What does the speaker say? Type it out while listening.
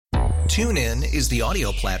TuneIn is the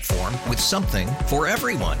audio platform with something for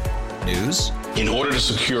everyone. News. In order to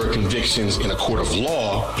secure convictions in a court of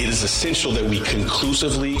law, it is essential that we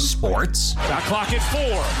conclusively. Sports. Shot clock at 4.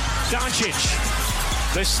 Doncic.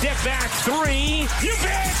 The step back 3. You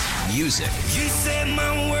bet. Music. You set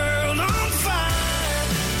my world on fire.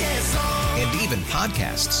 Yes, and even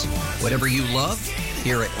podcasts. Whatever you love,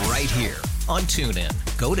 hear it right here on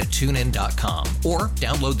TuneIn. Go to TuneIn.com or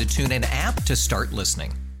download the TuneIn app to start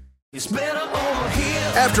listening. It's better over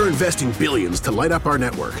here. After investing billions to light up our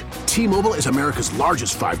network, T-Mobile is America's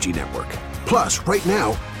largest 5G network. Plus, right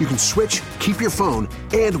now, you can switch, keep your phone,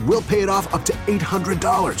 and we'll pay it off up to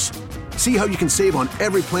 $800. See how you can save on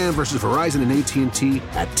every plan versus Verizon and AT&T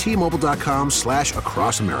at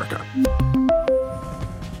T-Mobile.com/across America.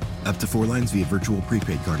 Up to 4 lines via virtual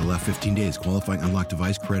prepaid card. Allow 15 days. Qualifying unlocked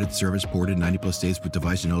device credit service ported 90+ states with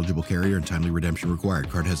device and eligible carrier and timely redemption required.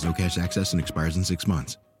 Card has no cash access and expires in 6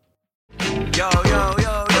 months. Yo.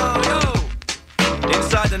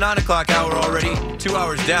 Inside the 9 o'clock hour already. 2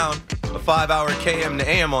 hours down. A 5-hour KM to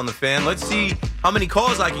AM on the Fan. Let's see how many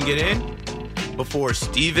calls I can get in before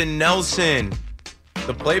Steven Nelson,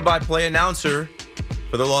 the play-by-play announcer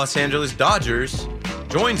for the Los Angeles Dodgers,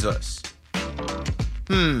 joins us.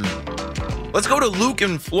 Let's go to Luke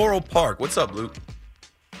in Floral Park. What's up, Luke?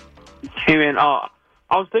 Hey, man, I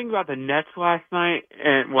was thinking about the Nets last night,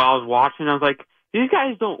 and while I was watching, I was like, these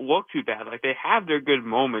guys don't look too bad. Like, they have their good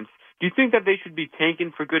moments. Do you think that they should be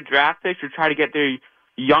tanking for good draft picks or try to get their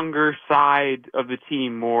younger side of the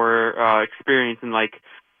team more experience in, like,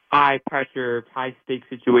 high-pressure, high-stakes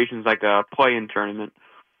situations like a play-in tournament?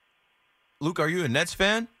 Luke, are you a Nets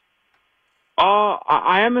fan?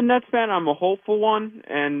 I am a Nets fan. I'm a hopeful one,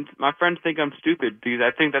 and my friends think I'm stupid because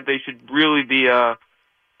I think that they should really be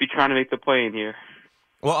trying to make the play in here.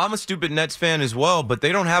 Well, I'm a stupid Nets fan as well, but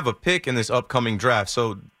they don't have a pick in this upcoming draft,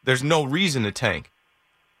 so there's no reason to tank.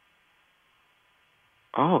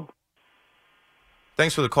 Oh.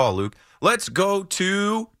 Thanks for the call, Luke. Let's go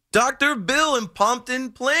to Dr. Bill in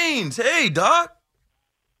Pompton Plains. Hey, Doc.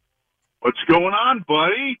 What's going on,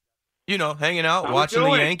 buddy? You know, hanging out, How watching the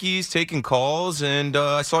we doing? Yankees, taking calls, and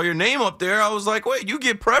I saw your name up there. I was like, wait, you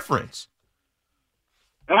get preference.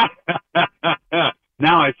 Now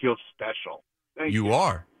I feel special. Thank you. You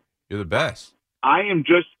are. You're the best. I am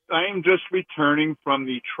just returning from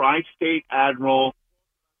the Tri-State Admiral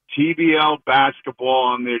TBL basketball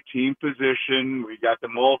on their team position. We got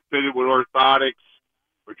them all fitted with orthotics.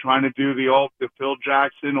 We're trying to do the Phil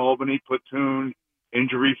Jackson Albany platoon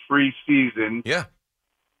injury-free season. Yeah.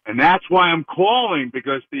 And that's why I'm calling,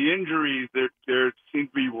 because the injuries, there seem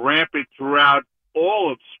to be rampant throughout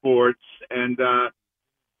all of sports. And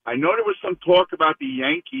I know there was some talk about the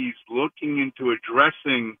Yankees looking into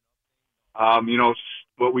addressing,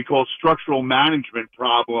 what we call structural management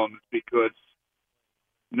problems, because,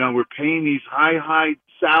 we're paying these high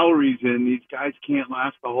salaries and these guys can't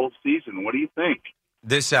last the whole season. What do you think?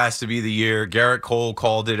 This has to be the year. Garrett Cole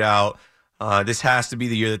called it out. This has to be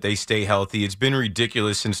the year that they stay healthy. It's been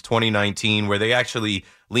ridiculous since 2019 where they actually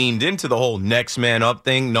leaned into the whole next man up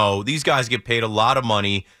thing. No, these guys get paid a lot of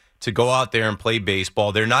money to go out there and play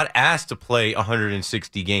baseball. They're not asked to play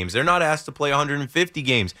 160 games. They're not asked to play 150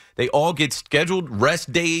 games. They all get scheduled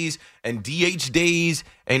rest days and DH days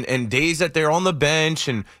and days that they're on the bench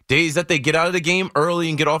and days that they get out of the game early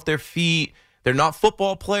and get off their feet. They're not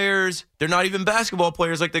football players. They're not even basketball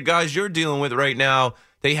players like the guys you're dealing with right now.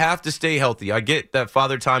 They have to stay healthy. I get that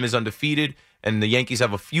Father Time is undefeated, and the Yankees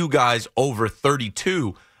have a few guys over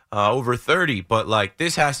 32, over 30. But,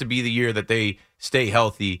 this has to be the year that they stay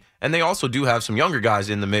healthy. And they also do have some younger guys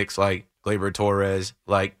in the mix, like Gleyber Torres,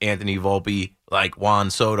 like Anthony Volpe, like Juan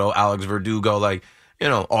Soto, Alex Verdugo,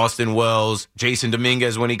 Austin Wells, Jason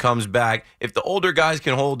Dominguez when he comes back. If the older guys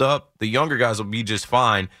can hold up, the younger guys will be just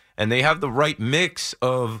fine. And they have the right mix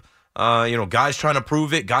of guys trying to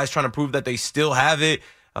prove it, guys trying to prove that they still have it,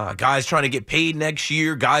 guys trying to get paid next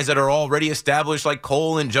year, guys that are already established like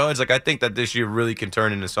Cole and Judge. I think that this year really can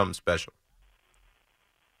turn into something special.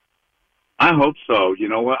 I hope so. You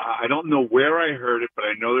know what? I don't know where I heard it, but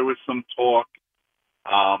I know there was some talk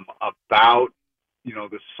about,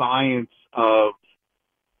 the science of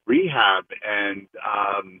rehab and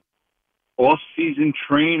off-season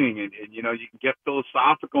training. And, you can get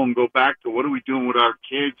philosophical and go back to what are we doing with our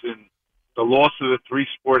kids and the loss of the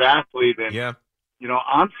three-sport athlete. And, yeah.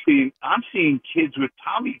 I'm seeing kids with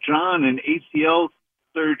Tommy John and ACL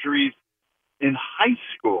surgeries in high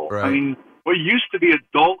school. Right. I mean, what used to be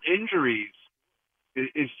adult injuries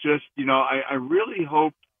is just, I really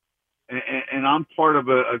hope, and I'm part of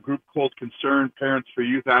a group called Concerned Parents for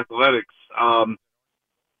Youth Athletics.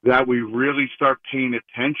 that we really start paying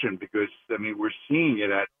attention, because, I mean, we're seeing it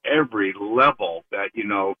at every level that,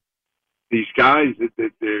 these guys,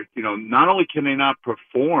 that they're, not only can they not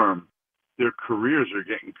perform, their careers are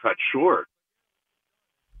getting cut short.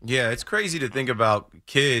 Yeah, it's crazy to think about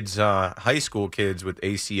kids, high school kids with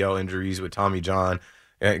ACL injuries, with Tommy John.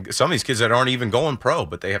 Some of these kids that aren't even going pro,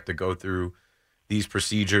 but they have to go through these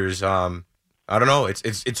procedures. I don't know.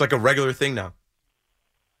 It's like a regular thing now.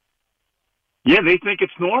 Yeah, they think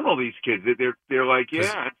it's normal. These kids, they're like,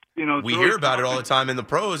 yeah, we hear about it all the time in the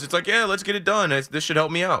pros. It's like, yeah, let's get it done. This should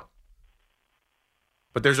help me out.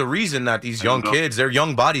 But there's a reason that these young kids, they're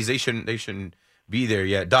young bodies. They shouldn't be there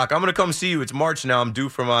yet. Doc, I'm gonna come see you. It's March now. I'm due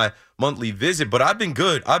for my monthly visit, but I've been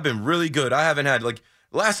good. I've been really good. I haven't had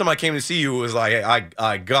last time I came to see you was like, hey,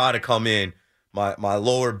 I gotta come in. My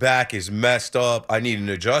lower back is messed up. I need an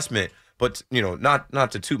adjustment. But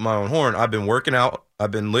not to toot my own horn. I've been working out.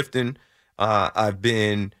 I've been lifting. I've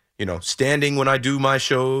been standing when I do my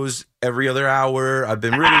shows every other hour. I've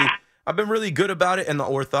been really good about it. And the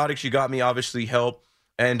orthotics you got me obviously help.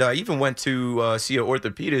 And I even went to see an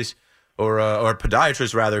orthopedist or a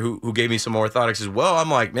podiatrist rather who gave me some orthotics as well.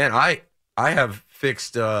 I'm like, man, I have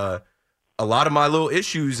fixed a lot of my little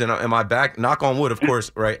issues and my back. Knock on wood, of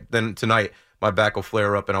course. Right then tonight my back will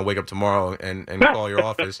flare up and I'll wake up tomorrow and call your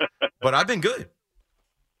office. But I've been good.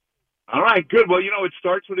 All right, good. Well, it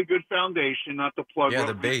starts with a good foundation, not to plug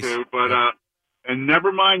the base. But and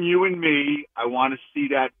never mind you and me. I want to see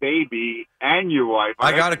that baby and your wife.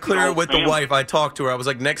 I got to clear it with the wife. I talked to her. I was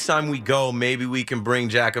like, next time we go, maybe we can bring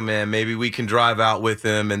Jackaman. Maybe we can drive out with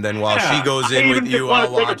him, and then while she goes in with you,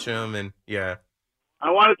 I'll watch him. And I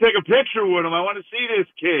want to take a picture with him. I want to see this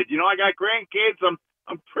kid. I got grandkids.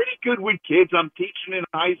 I'm pretty good with kids. I'm teaching in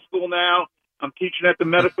high school now. I'm teaching at the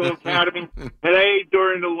medical academy. Today,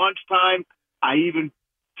 during the lunchtime, I even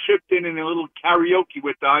chipped in a little karaoke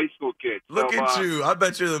with the high school kids. Look at you. I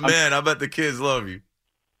bet you're the man. I bet the kids love you.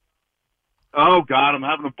 Oh, God, I'm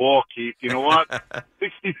having a ball, Keith. You know what?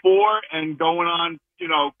 64 and going on,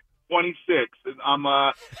 26.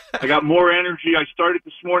 I got more energy. I started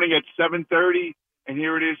this morning at 7:30, and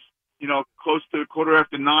here it is, close to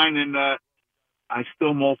 9:15, and I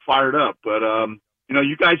still am all fired up. But,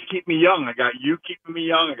 you guys keep me young. I got you keeping me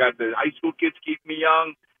young. I got the high school kids keeping me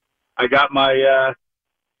young. I got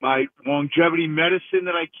my longevity medicine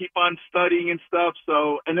that I keep on studying and stuff.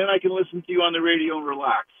 So, and then I can listen to you on the radio and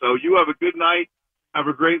relax. So you have a good night. Have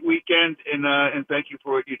a great weekend, and thank you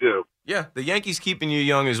for what you do. Yeah, the Yankees keeping you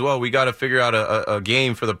young as well. We got to figure out a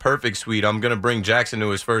game for the perfect suite. I'm going to bring Jackson to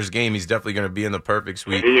his first game. He's definitely going to be in the perfect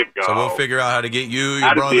suite. There you go. So we'll figure out how to get you,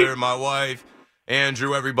 your brother, my wife,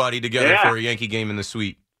 Andrew, everybody together for a Yankee game in the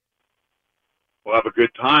suite. We'll have a good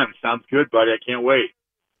time. Sounds good, buddy. I can't wait.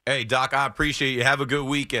 Hey, Doc, I appreciate you. Have a good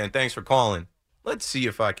weekend. Thanks for calling. Let's see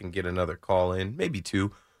if I can get another call in, maybe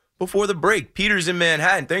two, before the break. Peter's in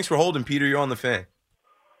Manhattan. Thanks for holding, Peter. You're on the Fan.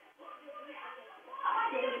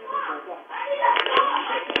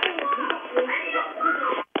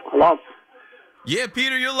 Hello? Yeah,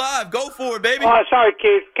 Peter, you're live. Go for it, baby. Oh, sorry,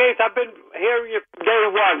 Keith. Keith, I've been hearing you from day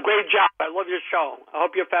one. Great job. I love your show. I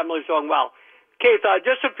hope your family's doing well. Keith,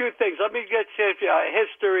 just a few things. Let me get to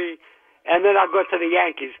history, and then I'll go to the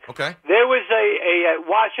Yankees. Okay. There was a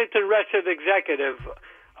Washington Redskins executive.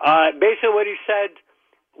 Basically what he said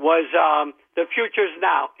was the future's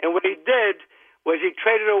now. And what he did was he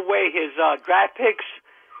traded away his draft picks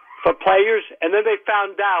for players, and then they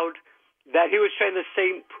found out that he was trading the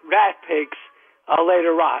same draft picks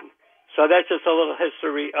later on. So that's just a little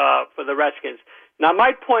history for the Redskins. Now,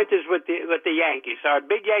 my point is with the Yankees. I'm a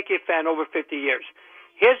big Yankee fan over 50 years.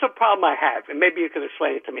 Here's the problem I have, and maybe you can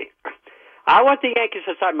explain it to me. I want the Yankees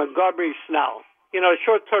to sign Montgomery, Snell,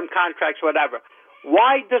 short-term contracts, whatever.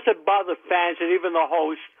 Why does it bother fans and even the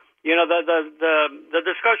host? The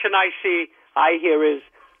discussion I hear is,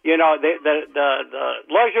 the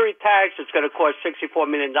luxury tax, it's going to cost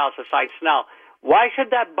 $64 million to sign Snell. Why should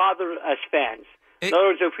that bother us fans? In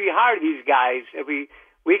other words, if we hire these guys, if we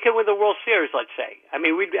can win the World Series, let's say. I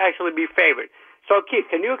mean, we'd actually be favored. So, Keith,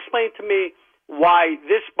 can you explain to me why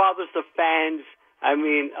this bothers the fans? I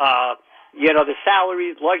mean, the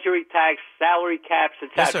salaries, luxury tax, salary caps,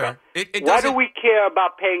 etc. Yes, sir. Why do we care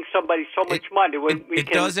about paying somebody so much money when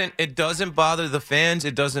It doesn't bother the fans.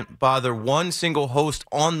 It doesn't bother one single host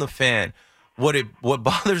on the Fan. What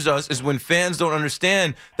bothers us is when fans don't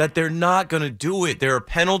understand that they're not going to do it. There are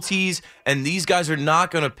penalties, and these guys are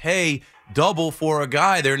not going to pay double for a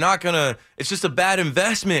guy. They're not going to – it's just a bad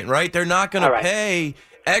investment, right? They're not going to pay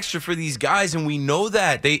extra for these guys, and we know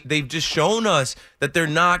that. They've just shown us that they're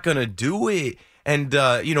not going to do it. And,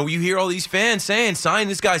 you hear all these fans saying, sign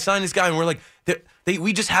this guy, and we're like,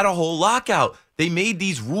 We just had a whole lockout. They made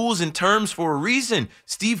these rules and terms for a reason.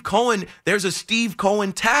 Steve Cohen, there's a Steve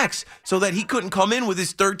Cohen tax so that he couldn't come in with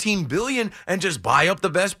his $13 billion and just buy up the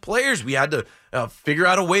best players. We had to figure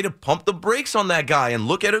out a way to pump the brakes on that guy, and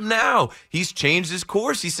look at him now. He's changed his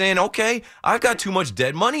course. He's saying, okay, I've got too much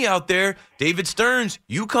dead money out there. David Stearns,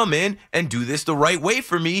 you come in and do this the right way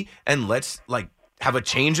for me, and let's have a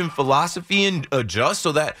change in philosophy and adjust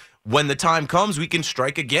so that when the time comes, we can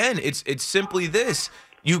strike again. It's simply this.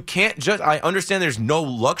 You can't just, I understand there's no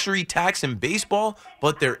luxury tax in baseball,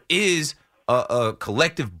 but there is a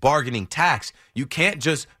collective bargaining tax. You can't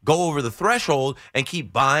just go over the threshold and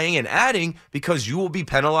keep buying and adding, because you will be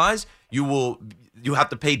penalized. You have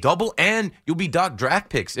to pay double, and you'll be docked draft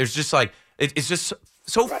picks. There's just it's just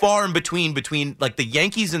so far in between like the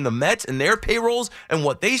Yankees and the Mets and their payrolls and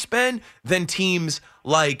what they spend than teams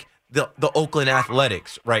like the Oakland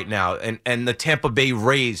Athletics right now and the Tampa Bay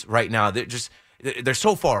Rays right now. They're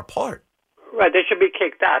so far apart. Right, they should be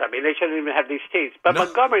kicked out. I mean, they shouldn't even have these teams. But no,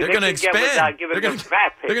 Montgomery, they're they going to expand. Get without giving them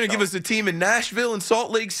draft picks. They're going to give us a team in Nashville and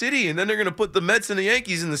Salt Lake City, and then they're going to put the Mets and the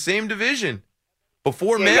Yankees in the same division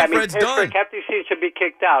before Manfred's done. Half these teams should be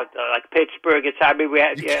kicked out, like Pittsburgh. You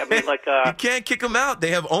can't kick them out.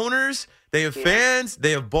 They have owners, they have fans,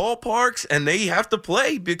 they have ballparks, and they have to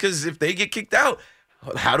play, because if they get kicked out,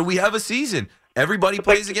 how do we have a season? Everybody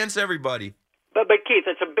plays against everybody. But Keith,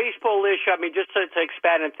 it's a baseball issue. I mean, just to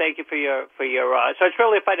expand, and thank you for your. So it's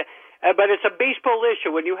really fun. But it's a baseball issue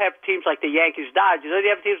when you have teams like the Yankees, Dodgers, and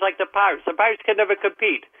you have teams like the Pirates. The Pirates can never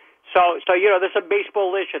compete. So this is a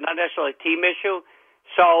baseball issue, not necessarily a team issue.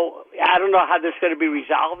 So I don't know how this is going to be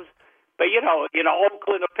resolved. But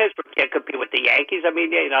Oakland or Pittsburgh can't compete with the Yankees. I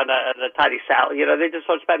mean, the tiny salary. They just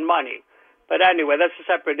don't spend money. But anyway, that's a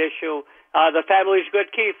separate issue. The family's good,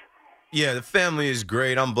 Keith. Yeah, the family is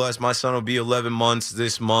great. I'm blessed. My son will be 11 months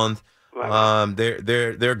this month. Right.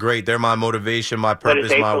 They're great. They're my motivation, my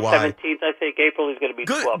purpose, my why. April 17th, I think. April is going to be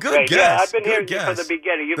 12. Good guess. Yeah, I've been hearing you from the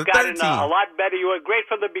beginning. You've gotten a lot better. You were great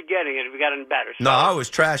from the beginning, and you've gotten better. So. No, I was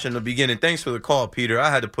trash in the beginning. Thanks for the call, Peter. I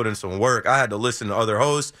had to put in some work. I had to listen to other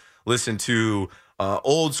hosts, listen to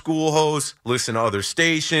old school hosts, listen to other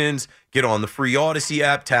stations, get on the free Odyssey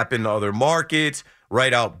app, tap into other markets,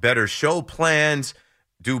 write out better show plans,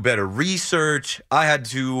 do better research. I had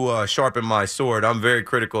to sharpen my sword. I'm very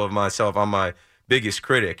critical of myself. I'm my biggest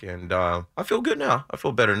critic, and I feel good now. I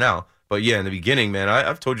feel better now. But yeah, in the beginning, man,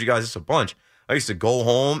 I've told you guys this a bunch. I used to go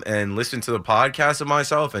home and listen to the podcast of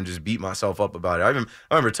myself and just beat myself up about it. I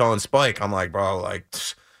remember telling Spike, I'm like, bro,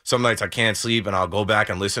 some nights I can't sleep, and I'll go back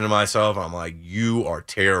and listen to myself. I'm like, you are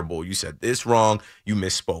terrible. You said this wrong. You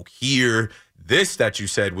misspoke here. This that you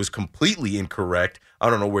said was completely incorrect.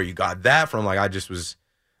 I don't know where you got that from. I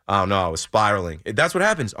don't know. I was spiraling. That's what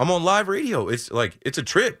happens. I'm on live radio. It's a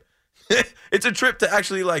trip. It's a trip to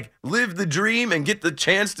actually live the dream and get the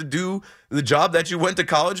chance to do the job that you went to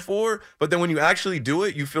college for. But then when you actually do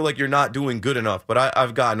it, you feel like you're not doing good enough. But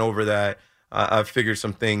I've gotten over that. I've figured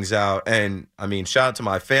some things out. And I mean, shout out to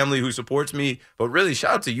my family who supports me, but really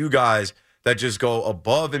shout out to you guys that just go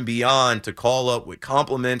above and beyond to call up with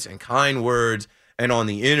compliments and kind words. And on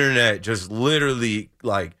the internet, just literally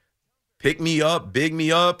pick me up, big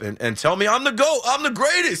me up, and tell me I'm the GOAT. I'm the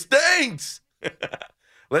greatest. Thanks.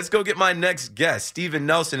 Let's go get my next guest. Steven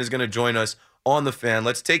Nelson is going to join us on The Fan.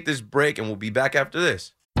 Let's take this break, and we'll be back after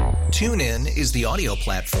this. TuneIn is the audio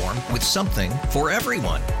platform with something for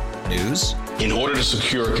everyone. News. In order to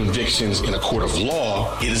secure convictions in a court of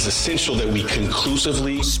law, it is essential that we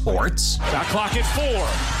conclusively. Sports. Shot clock at 4.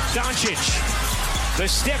 Doncic. The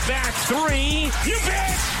step back 3. You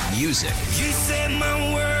bet. Music. You set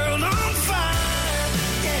my world on fire.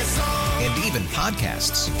 Yes, and even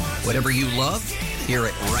podcasts. Whatever you love, hear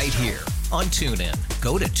it right here on TuneIn.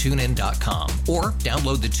 Go to TuneIn.com or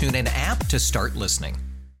download the TuneIn app to start listening.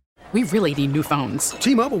 We really need new phones.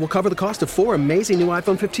 T-Mobile will cover the cost of 4 amazing new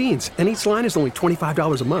iPhone 15s, and each line is only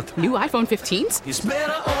 $25 a month. New iPhone 15s? It's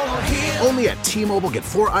better over here. Only at T-Mobile, get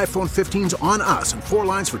 4 iPhone 15s on us and 4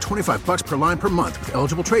 lines for $25 per line per month with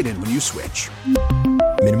eligible trade-in when you switch.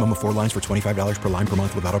 Minimum of 4 lines for $25 per line per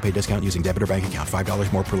month with autopay discount using debit or bank account.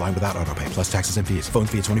 $5 more per line without autopay, plus taxes and fees. Phone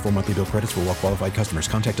fee at 24 monthly bill credits for well-qualified customers.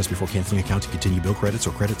 Contact us before canceling account to continue bill credits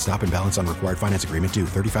or credit stop and balance on required finance agreement due.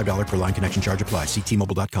 $35 per line connection charge applies. See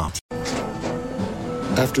T-Mobile.com.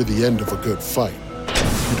 After the end of a good fight,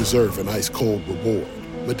 you deserve an ice-cold reward.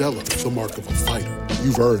 Modelo is the mark of a fighter.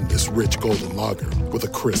 You've earned this rich golden lager with a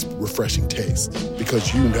crisp, refreshing taste.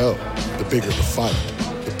 Because you know, the bigger the fight,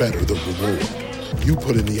 the better the reward. You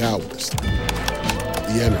put in the hours,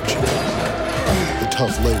 the energy, the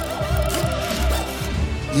tough labor.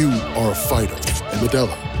 You are a fighter, and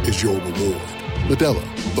Modelo is your reward.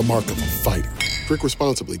 Modelo, the mark of a fighter. Drink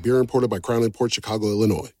responsibly. Beer imported by Crown Imports, Chicago,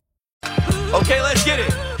 Illinois. Okay, let's get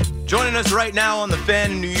it. Joining us right now on The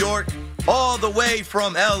Fan in New York, all the way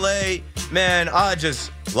from L.A. Man, I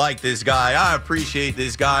just like this guy. I appreciate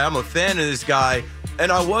this guy. I'm a fan of this guy.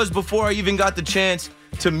 And I was before I even got the chance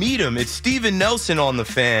to meet him. It's Steven Nelson on The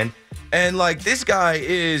Fan. And, this guy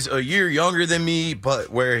is a year younger than me, but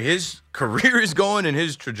where his career is going and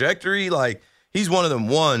his trajectory, he's one of them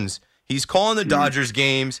ones. He's calling the Dodgers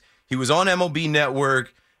games. He was on MLB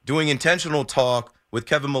Network doing intentional talk with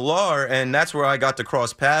Kevin Millar, and that's where I got to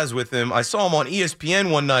cross paths with him. I saw him on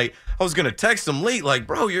ESPN one night. I was going to text him late,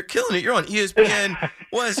 bro, you're killing it. You're on ESPN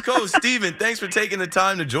West Coast. Steven, thanks for taking the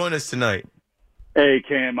time to join us tonight. Hey,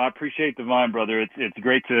 Cam, I appreciate the vine, brother. It's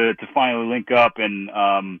great to finally link up. And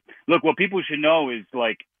look, what people should know is,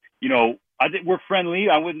 I think we're friendly.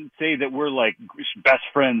 I wouldn't say that we're, best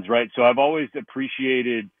friends, right? So I've always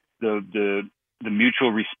appreciated the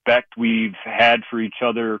mutual respect we've had for each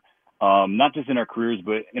other, not just in our careers,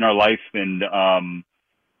 but in our life. And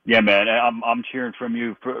yeah, man, I'm cheering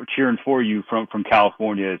for you from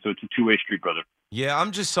California. So it's a two-way street, brother. Yeah,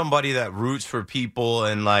 I'm just somebody that roots for people,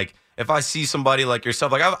 and if I see somebody like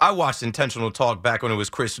yourself, I watched Intentional Talk back when it was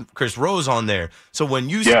Chris Rose on there. So when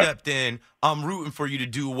you stepped in, I'm rooting for you to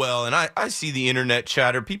do well. And I see the internet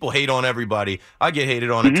chatter. People hate on everybody. I get hated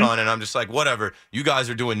on a ton, and I'm just like, whatever. You guys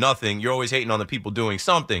are doing nothing. You're always hating on the people doing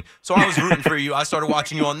something. So I was rooting for you. I started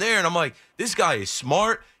watching you on there, and I'm like, this guy is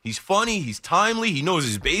smart. He's funny. He's timely. He knows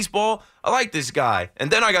his baseball. I like this guy. And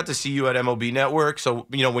then I got to see you at MLB Network. So,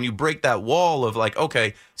 when you break that wall of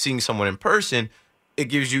okay, seeing someone in person, it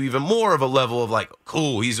gives you even more of a level of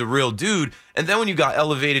cool, he's a real dude. And then when you got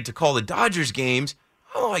elevated to call the Dodgers games,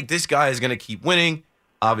 I'm this guy is going to keep winning.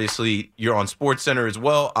 Obviously, you're on SportsCenter as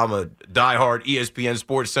well. I'm a diehard ESPN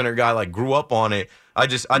SportsCenter guy, grew up on it. I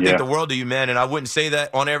think the world of you, man, and I wouldn't say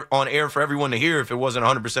that on air for everyone to hear if it wasn't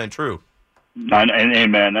 100% true.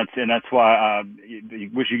 And man, that's why I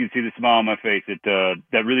wish you could see the smile on my face.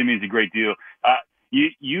 That really means a great deal.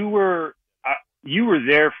 You were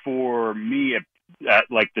there for me at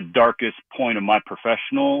the darkest point of my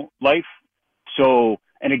professional life. So,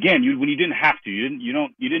 and again, when you didn't have to, you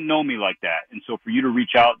didn't know me like that. And so for you to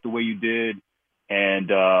reach out the way you did and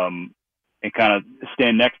kind of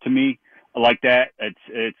stand next to me like that,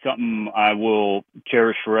 it's something I will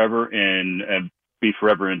cherish forever and be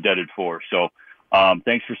forever indebted for. So,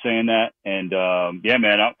 thanks for saying that. And, yeah,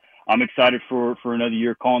 man, I'm excited for another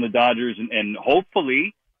year calling the Dodgers and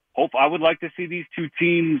hopefully I would like to see these two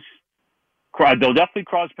teams. They'll definitely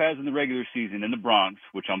cross paths in the regular season in the Bronx,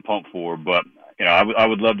 which I'm pumped for. But I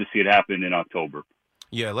would love to see it happen in October.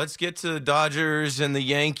 Yeah, let's get to the Dodgers and the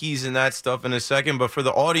Yankees and that stuff in a second. But for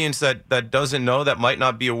the audience that doesn't know, that might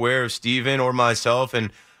not be aware of Steven or myself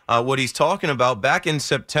and what he's talking about, back in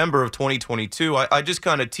September of 2022, I just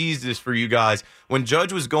kind of teased this for you guys. When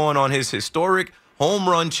Judge was going on his historic home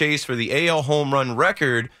run chase for the AL home run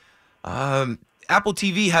record, Apple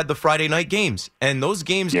TV had the Friday night games, and those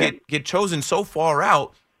games get chosen so far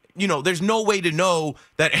out. There's no way to know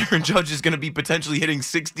that Aaron Judge is going to be potentially hitting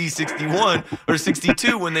 60, 61, or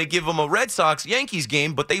 62 when they give him a Red Sox-Yankees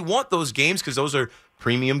game, but they want those games because those are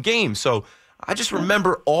premium games. So I just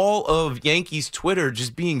remember all of Yankees Twitter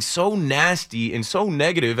just being so nasty and so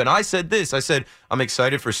negative, and I said this. I said, I'm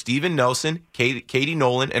excited for Steven Nelson, Katie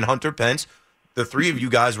Nolan, and Hunter Pence. The three of you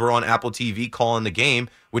guys were on Apple TV calling the game,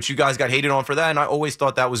 which you guys got hated on for that, and I always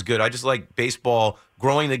thought that was good. I just like baseball,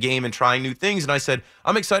 growing the game and trying new things, and I said,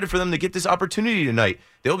 I'm excited for them to get this opportunity tonight.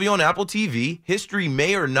 They'll be on Apple TV. History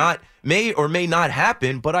may or may not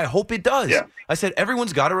happen, but I hope it does. Yeah. I said,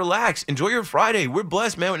 everyone's got to relax. Enjoy your Friday. We're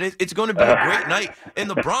blessed, man. It's going to be a great night in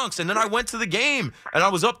the Bronx. And then I went to the game, and I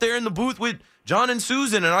was up there in the booth with John and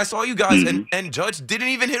Susan, and I saw you guys, and Judge didn't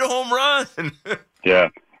even hit a home run. Yeah.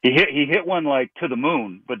 He hit one to the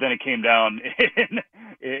moon, but then it came down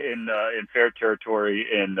in fair territory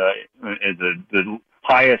and the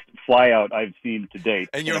highest flyout I've seen to date.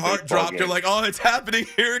 And your heart dropped. You're like, oh, it's happening.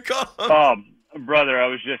 Here it comes. Brother, I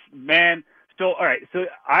was just, man. So all right, so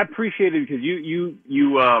I appreciate it because you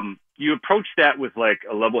approached that with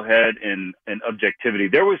a level head and objectivity.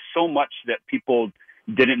 There was so much that people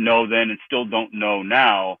didn't know then and still don't know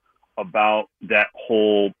now about that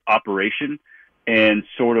whole operation. And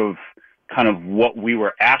sort of kind of what we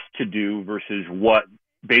were asked to do versus what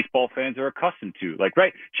baseball fans are accustomed to.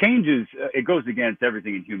 Right, change it goes against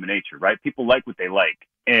everything in human nature, right? People like what they like.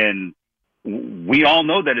 And we all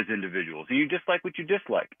know that as individuals. And you dislike what you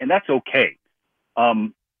dislike. And that's okay.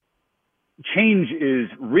 Change is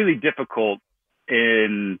really difficult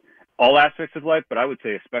in all aspects of life, but I would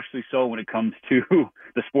say especially so when it comes to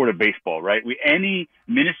the sport of baseball, right? Any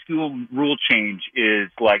minuscule rule change is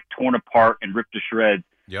like torn apart and ripped to shreds,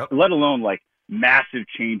 let alone like massive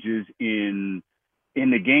changes in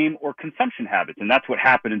the game or consumption habits. And that's what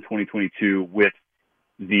happened in 2022 with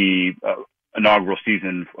the inaugural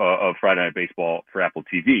season of Friday Night Baseball for Apple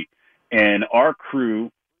TV. And our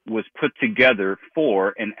crew was put together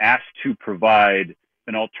for and asked to provide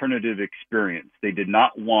an alternative experience. They did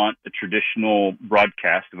not want a traditional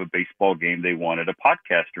broadcast of a baseball game. They wanted a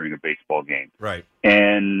podcast during a baseball game. Right.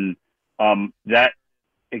 And that,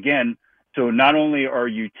 again, so not only are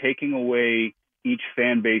you taking away each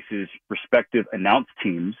fan base's respective announce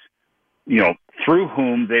teams, through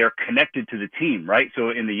whom they are connected to the team, right? So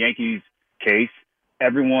in the Yankees case,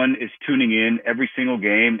 everyone is tuning in every single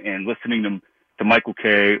game and listening to Michael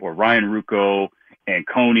Kay or Ryan Rucco and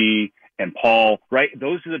Coney and Paul, right?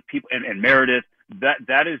 Those are the people, and Meredith.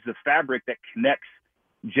 That is the fabric that connects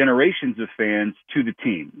generations of fans to the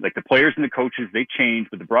team. Like the players and the coaches, they change,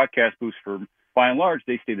 but the broadcast booths, by and large,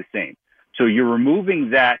 they stay the same. So you're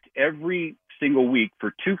removing that every single week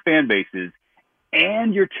for two fan bases,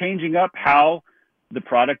 and you're changing up how the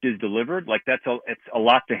product is delivered. Like it's a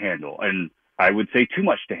lot to handle, and I would say too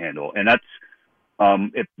much to handle. And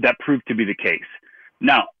that proved to be the case.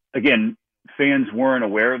 Now, again, fans weren't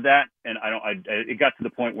aware of that, and it got to the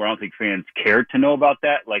point where I don't think fans cared to know about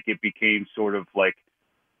that. Like it became sort of like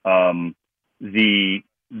the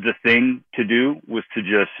thing to do was to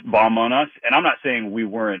just bomb on us. And I'm not saying we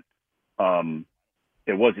weren't.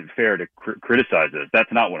 It wasn't fair to criticize us.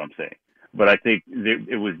 That's not what I'm saying. But I think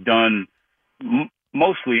it was done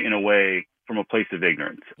mostly in a way from a place of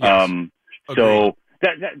ignorance. Yes. So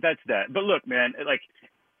that's that. But look, man, like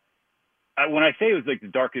when I say it was like the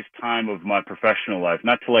darkest time of my professional life,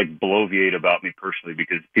 not to like bloviate about me personally,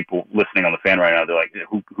 because people listening on the fan right now, they're like,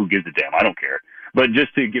 who gives a damn? I don't care. But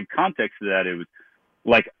just to give context to that, it was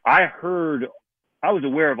like I was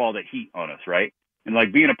aware of all the heat on us, right? And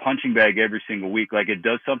like being a punching bag every single week, like it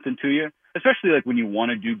does something to you, especially like when you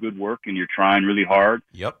want to do good work and you're trying really hard.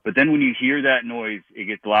 Yep. But then when you hear that noise, it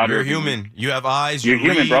gets louder. You're human. You have eyes. You're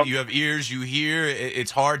human, bro. You have ears. You hear.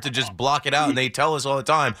 It's hard to just block it out. And they tell us all the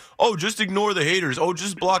time, "Oh, just ignore the haters. Oh,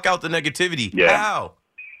 just block out the negativity." Yeah. How?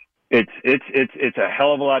 It's a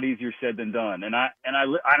hell of a lot easier said than done. And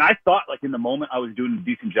I thought like in the moment I was doing a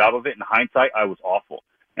decent job of it. In hindsight, I was awful,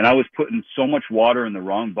 and I was putting so much water in the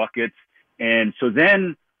wrong buckets. And so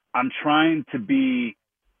then I'm trying to be,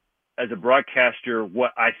 as a broadcaster,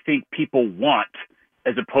 what I think people want,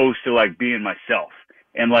 as opposed to like being myself.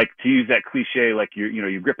 And like to use that cliche, like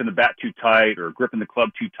you're gripping the bat too tight or gripping the club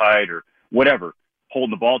too tight or whatever, holding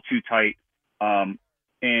the ball too tight. And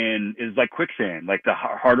it's like quicksand. Like the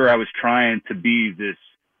harder I was trying to be this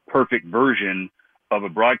perfect version of a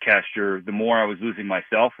broadcaster, the more I was losing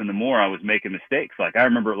myself and the more I was making mistakes. Like I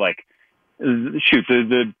remember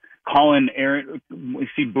the calling Aaron, we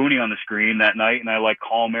see Booney on the screen that night, and I like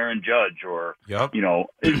call him Aaron Judge, or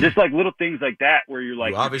it's just like little things like that where you're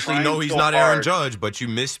like, you obviously know he's so not hard. Aaron Judge, but you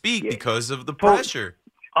misspeak because of the pressure.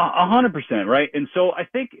 100%, right? And so I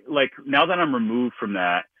think like now that I'm removed from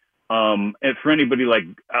that, and for anybody like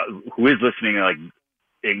who is listening and like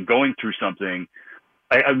and going through something,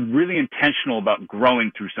 I'm really intentional about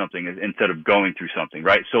growing through something instead of going through something,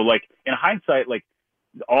 right? So like in hindsight, like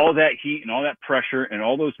all that heat and all that pressure and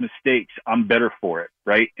all those mistakes, I'm better for it,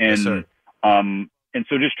 right? And yes, sir. And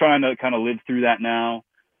so just trying to kind of live through that now,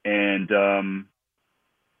 and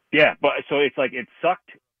but so it's like it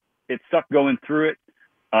sucked going through it,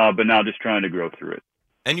 but now just trying to grow through it.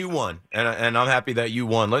 And you won, and I'm happy that you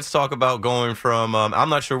won. Let's talk about going from I'm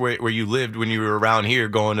not sure where you lived when you were around here,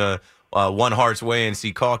 going to One Heart's Way and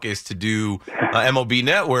see Caucus to do MLB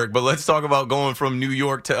Network. But let's talk about going from New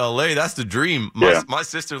York to L.A. That's the dream. My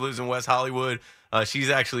sister lives in West Hollywood. She's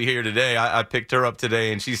actually here today. I picked her up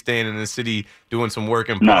today, and she's staying in the city doing some work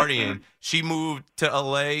and partying. Nice. She moved to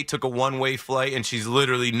L.A., took a one-way flight, and she's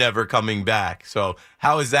literally never coming back. So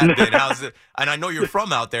how has that been? How's it? And I know you're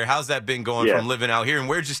from out there. How's that been going from living out here? And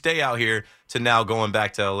where'd you stay out here to now going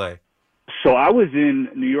back to L.A.? So I was in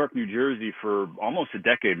New York, New Jersey for almost a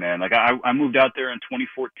decade, man. Like I moved out there in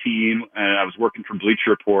 2014, and I was working for Bleacher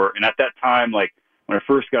Report. And at that time, like when I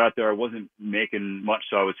first got out there, I wasn't making much,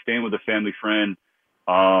 so I was staying with a family friend,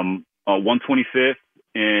 125th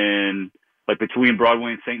and like between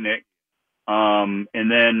Broadway and St. Nick. And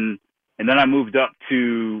then I moved up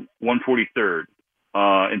to 143rd.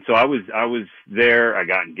 And so I was there. I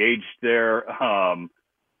got engaged there.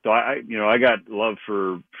 So I got love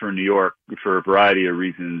for New York for a variety of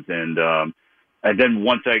reasons. And then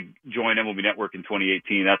once I joined MLB Network in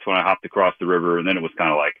 2018, that's when I hopped across the river. And then it was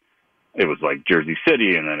kind of like, it was like Jersey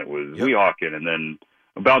City, and then it was Weehawken, and then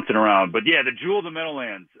bouncing around. But yeah, the jewel of the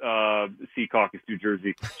Meadowlands, Secaucus, New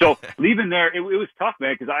Jersey. So leaving there, it was tough,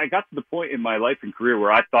 man, because I got to the point in my life and career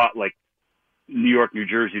where I thought like New York, New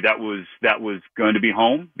Jersey, that was going to be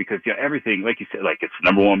home, because everything, like you said, like it's the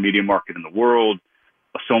number one media market in the world.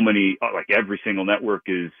 So many, like every single network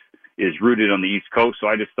is rooted on the East Coast. So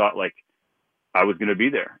I just thought like I was going to be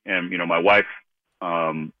there. And, my wife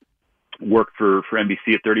worked for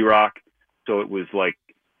NBC at 30 Rock. So it was like,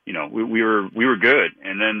 we were good.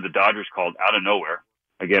 And then the Dodgers called out of nowhere.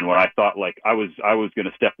 Again, when I thought like I was going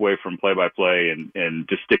to step away from play-by-play and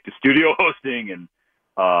just stick to studio hosting.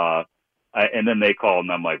 And then they called,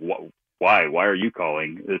 and I'm like, why are you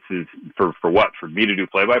calling? This is for what? For me to do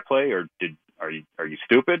play-by-play, or are you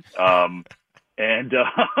stupid? So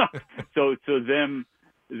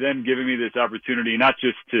them giving me this opportunity, not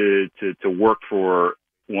just to work for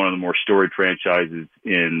one of the more storied franchises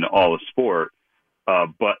in all of sport,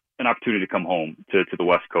 but an opportunity to come home to the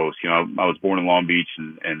West Coast. I was born in Long Beach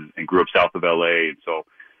and grew up south of LA. And so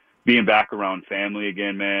being back around family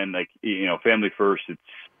again, man, like, family first, it's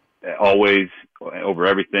always over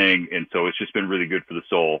everything. And so it's just been really good for the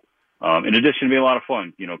soul. In addition to being a lot of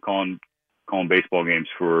fun, calling baseball games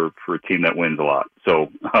for a team that wins a lot.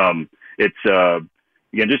 So it's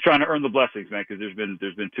again, just trying to earn the blessings, man, because there's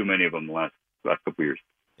been too many of them the last couple of years.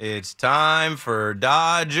 It's time for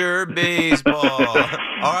Dodger baseball.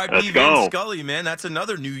 R.I.P. Vin Scully, man. That's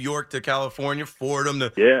another New York to California, Fordham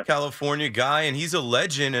to California guy, and he's a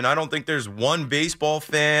legend. And I don't think there's one baseball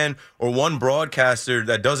fan or one broadcaster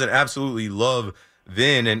that doesn't absolutely love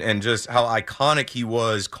Vin and just how iconic he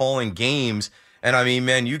was calling games. And, I mean,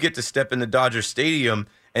 man, you get to step in the Dodger Stadium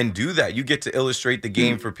and do that. You get to illustrate the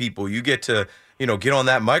game for people. You get to, get on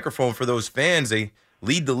that microphone for those fans. They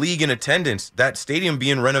lead the league in attendance. That stadium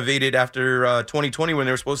being renovated after 2020 when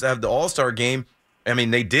they were supposed to have the All-Star game. I mean,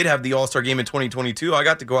 they did have the All-Star game in 2022. I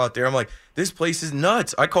got to go out there. I'm like, this place is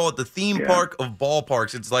nuts. I call it the theme park of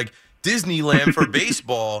ballparks. It's like Disneyland for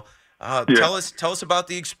baseball. Tell us about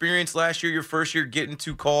the experience last year, your first year getting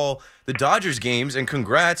to call the Dodgers games, and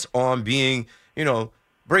congrats on being,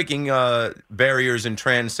 breaking barriers and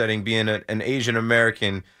trendsetting, being an Asian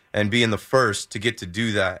American and being the first to get to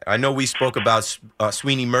do that. I know we spoke about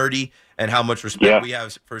Sweeney Murdy and how much respect we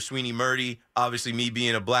have for Sweeney Murdy. Obviously, me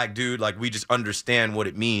being a black dude, like, we just understand what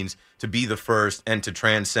it means to be the first and to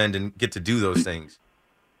transcend and get to do those things.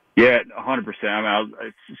 Yeah, 100%. I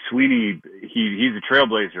mean, Sweeney, he's a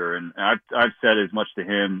trailblazer, and I've said as much to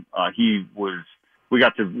him. We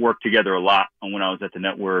got to work together a lot when I was at the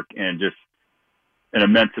network, and just an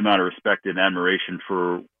immense amount of respect and admiration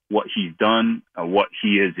for what he's done, what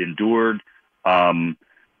he has endured. And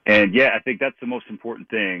I think that's the most important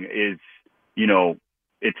thing is,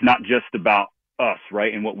 it's not just about us,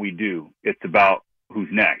 right, and what we do. It's about who's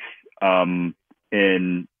next. And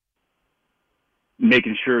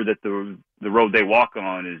making sure that the road they walk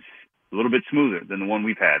on is a little bit smoother than the one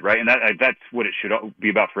we've had, right? And that's what it should be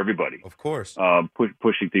about for everybody. Of course.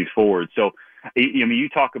 Pushing things forward. So, you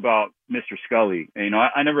talk about Mr. Scully, and,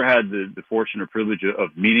 I never had the fortune or privilege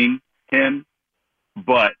of meeting him,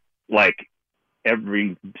 but like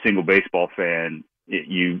every single baseball fan,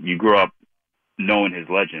 you grew up knowing his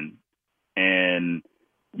legend, and,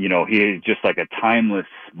 he is just like a timeless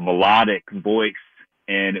melodic voice,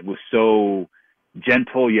 and it was so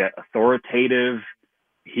gentle yet authoritative.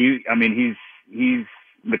 He's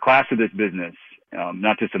the class of this business,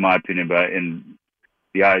 not just in my opinion, but in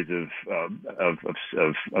the eyes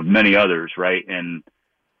of many others, right? And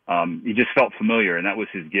he just felt familiar, and that was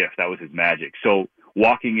his gift. That was his magic. So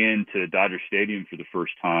walking into Dodger Stadium for the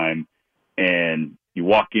first time, and you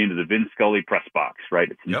walk into the Vin Scully press box, right?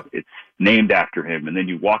 It's named after him. And then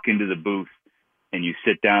you walk into the booth, and you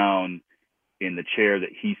sit down in the chair that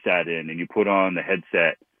he sat in, and you put on the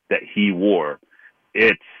headset that he wore.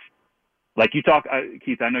 It's like you talk,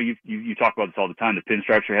 Keith, I know you talk about this all the time. The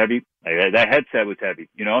pinstripes are heavy. That headset was heavy,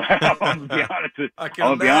 I'm going to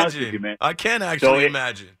be honest with you, man. I can actually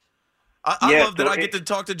imagine. I love that I get to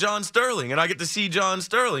talk to John Sterling, and I get to see John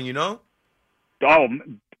Sterling,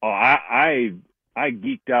 I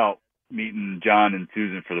geeked out meeting John and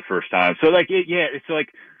Susan for the first time. So it's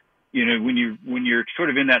like, when you're sort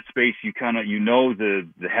of in that space, you kind of,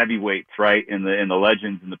 the heavyweights, right? And the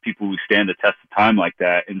legends and the people who stand the test of time like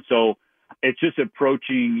that. And so it's just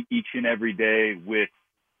approaching each and every day with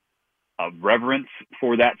a reverence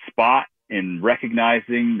for that spot and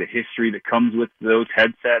recognizing the history that comes with those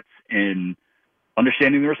headsets and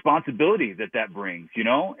understanding the responsibility that brings,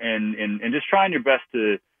 and just trying your best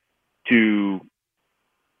to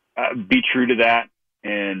be true to that.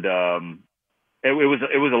 And, It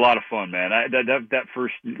was a lot of fun, man.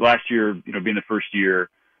 Last year, being the first year,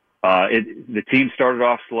 the team started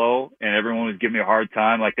off slow, and everyone was giving me a hard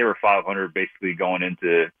time. Like they were 500 basically going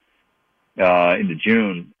into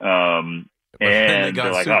June, and they got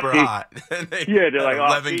they're like, super hot. They're like,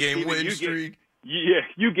 11-game win streak.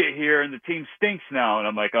 You get here and the team stinks now, and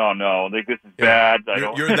I'm like, oh no, like this is bad.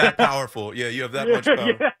 You're that powerful. Yeah, you have that much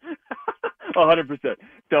power. 100%.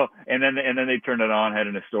 So, and then they turned it on, had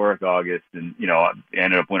an historic August, and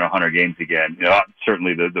ended up winning 100 games again.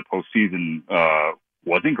 Certainly the postseason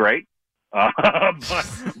wasn't great, but on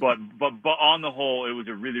the whole, it was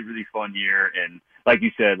a really, really fun year. And like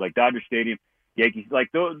you said, like Dodger Stadium, Yankees,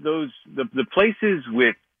 like the places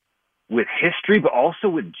with history, but also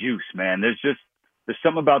with juice, man. There's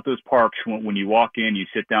something about those parks when you walk in, you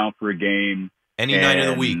sit down for a game. Any night of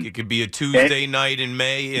the week. It could be a Tuesday night in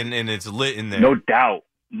May, and it's lit in there. No doubt.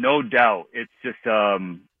 It's just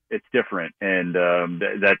it's different, and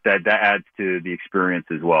that adds to the experience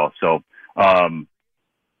as well. So, and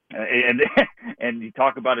you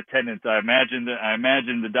talk about attendance. I imagine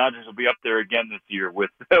the Dodgers will be up there again this year with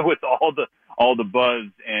all the buzz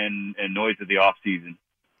and noise of the off season.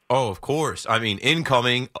 Oh, of course. I mean,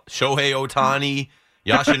 incoming Shohei Ohtani,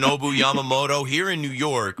 Yoshinobu Yamamoto here in New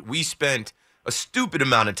York. We spent a stupid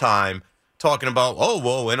amount of time talking about,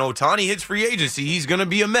 when Ohtani hits free agency, he's going to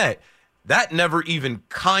be a Met. That never even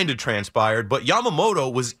kind of transpired, but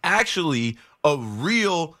Yamamoto was actually a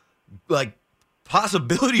real,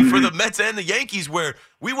 possibility for the Mets and the Yankees, where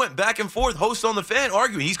we went back and forth, host on the fan,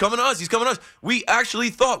 arguing, he's coming to us. We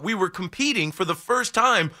actually thought we were competing for the first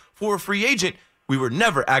time for a free agent. We were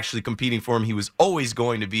never actually competing for him. He was always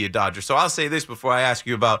going to be a Dodger. So I'll say this before I ask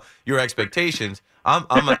you about your expectations. I'm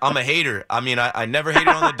a hater. I mean, I never hated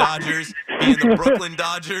on the Dodgers, being the Brooklyn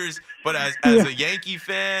Dodgers. But as a Yankee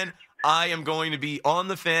fan, I am going to be on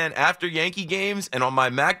the fan after Yankee games. And on my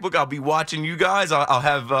MacBook, I'll be watching you guys. I'll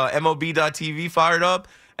have MLB.TV fired up.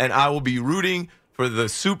 And I will be rooting for the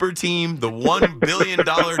super team, the $1 billion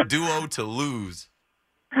duo to lose.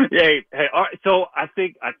 Hey, all right, so I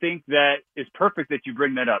think that is perfect that you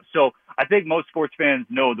bring that up. So I think most sports fans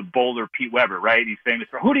know the bowler Pete Weber, right? He's famous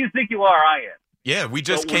for, who do you think you are? I am. Yeah, we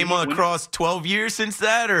just came across 12 years since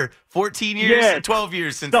that, or 14 years? Yeah, 12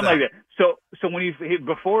 years since something that. like that. So when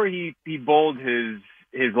before he bowled his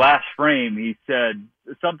last frame, he said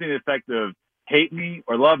something to the effect of, hate me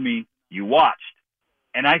or love me, you watched.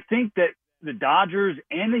 And I think that the Dodgers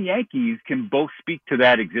and the Yankees can both speak to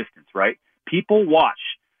that existence, right? People watch.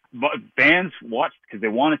 But fans watch because they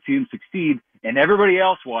want to see them succeed, and everybody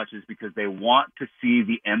else watches because they want to see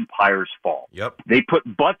the empires fall. Yep. They put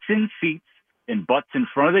butts in seats and butts in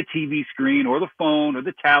front of the TV screen or the phone or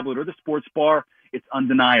the tablet or the sports bar. It's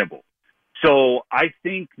undeniable. So I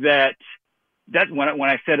think that when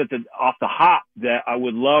I said off the hop that I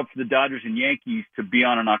would love for the Dodgers and Yankees to be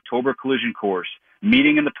on an October collision course,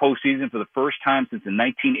 meeting in the postseason for the first time since the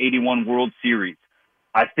 1981 World Series,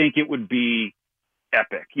 I think it would be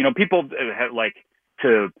epic. People like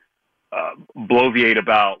to bloviate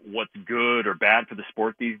about what's good or bad for the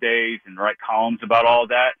sport these days and write columns about all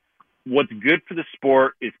that. What's good for the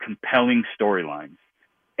sport is compelling storylines.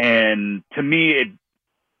 And to me,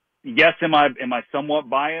 yes, am I somewhat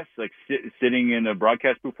biased, like sitting in a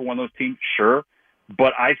broadcast booth for one of those teams? Sure.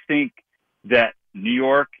 But I think that New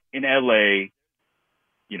York and LA,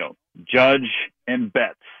 Judge and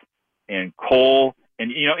Betts and Cole, and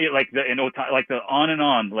the on and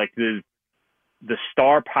on, like the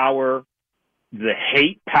star power, the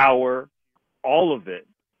hate power, all of it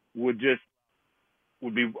would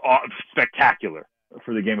be spectacular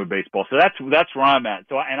for the game of baseball. So that's where I'm at.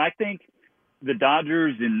 So and I think the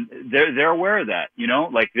Dodgers, and they're aware of that.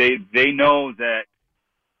 Like they know that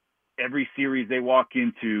every series they walk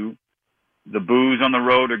into, the boos on the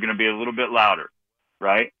road are going to be a little bit louder,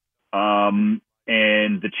 right?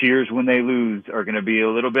 And the cheers when they lose are going to be a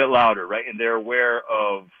little bit louder, right? And they're aware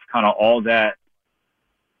of kind of all that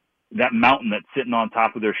mountain that's sitting on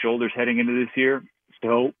top of their shoulders heading into this year.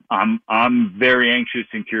 So I'm very anxious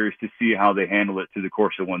and curious to see how they handle it through the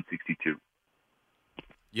course of 162.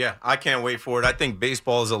 Yeah, I can't wait for it. I think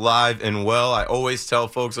baseball is alive and well. I always tell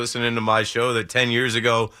folks listening to my show that 10 years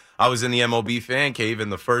ago, I was in the MLB fan cave,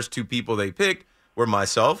 and the first two people they picked were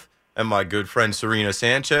myself and my good friend Serena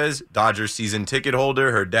Sanchez, Dodgers season ticket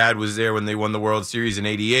holder. Her dad was there when they won the World Series in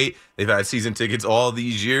 '88. They've had season tickets all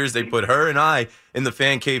these years. They put her and I in the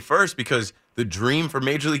fan cave first because the dream for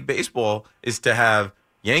Major League Baseball is to have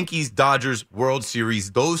Yankees, Dodgers, World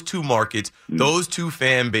Series, those two markets, those two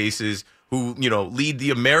fan bases who, lead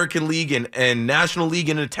the American League and National League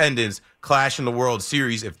in attendance clash in the World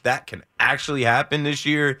Series. If that can actually happen this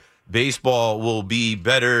year, baseball will be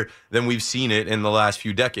better than we've seen it in the last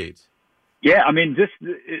few decades. Yeah, I mean,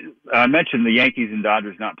 I mentioned the Yankees and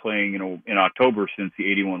Dodgers not playing in October since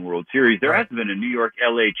the '81 World Series. There hasn't been a New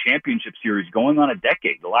York-LA championship series going on a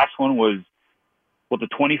decade. The last one was the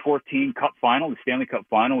 2014 Cup Final, the Stanley Cup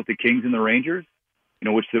Final with the Kings and the Rangers.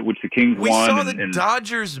 Which the Kings won. We saw the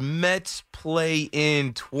Dodgers-Mets play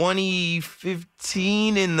in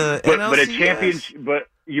 2015 in the NLCS. But a championship, but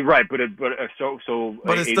you're right. But it's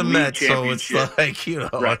the Mets, so it's like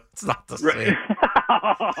right. It's not the same.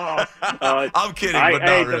 I'm kidding, but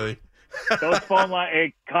not really. Those phone lines.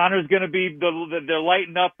 Hey, Connor's going to be they're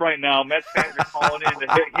lighting up right now. Mets fans are calling in to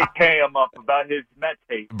hit Cam up about his Mets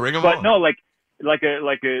hate. Bring him on. But no, like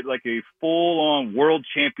a full-on World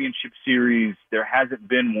Championship series. There hasn't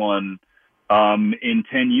been one in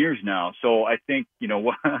 10 years now. So I think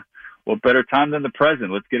what better time than the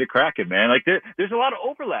present? Let's get it cracking, man. Like there's a lot of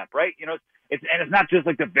overlap, right? It's not just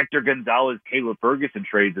like the Victor Gonzalez, Caleb Ferguson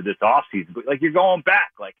trades of this offseason, but like you're going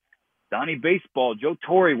back, like Donnie Baseball, Joe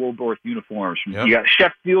Torre, Woolworth uniforms. Yep. You got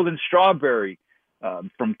Sheffield and Strawberry,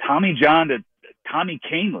 from Tommy John to Tommy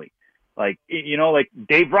Canely. Like, like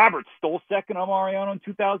Dave Roberts stole second on Mariano in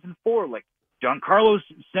 2004. Like Giancarlo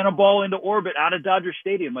sent a ball into orbit out of Dodger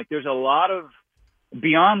Stadium. Like there's a lot of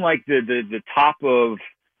beyond like the top of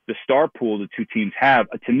the star pool the two teams have.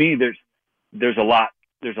 To me, there's a lot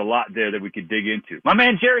there that we could dig into. My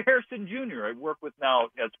man Jerry Harrison Jr. I work with now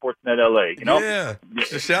at Sportsnet LA. Yeah.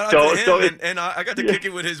 So shout out to him. And I got to kick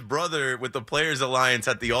it with his brother with the Players Alliance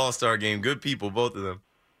at the All-Star game. Good people, both of them.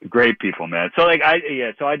 Great people, man. So I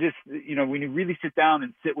just when you really sit down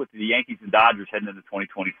and sit with the Yankees and Dodgers heading into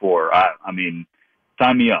 2024, I mean,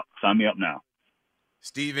 sign me up now.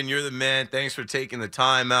 Steven, you're the man. Thanks for taking the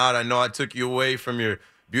time out. I know I took you away from your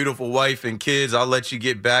beautiful wife and kids. I'll let you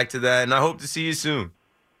get back to that, and I hope to see you soon.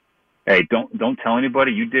 Hey, don't tell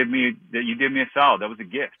anybody you did me a solid. That was a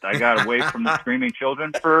gift. I got away from the screaming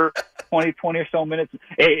children for 20 or so minutes.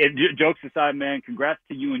 Hey, jokes aside, man, congrats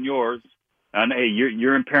to you and yours. And hey,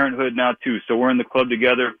 you're in parenthood now too, so we're in the club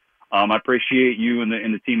together. I appreciate you and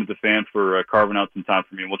the team as a fan for carving out some time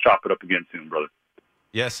for me. And we'll chop it up again soon, brother.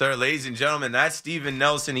 Yes, sir. Ladies and gentlemen, that's Steven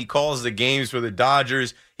Nelson. He calls the games for the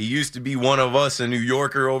Dodgers. He used to be one of us, a New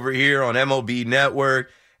Yorker over here on MLB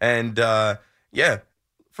Network. And,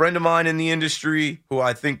 friend of mine in the industry who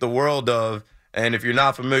I think the world of. And if you're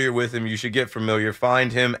not familiar with him, you should get familiar.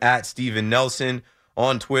 Find him at Steven Nelson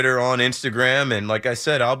on Twitter, on Instagram. And like I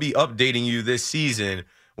said, I'll be updating you this season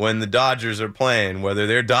when the Dodgers are playing, whether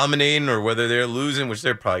they're dominating or whether they're losing, which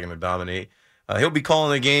they're probably going to dominate. He'll be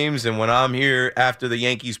calling the games, and when I'm here after the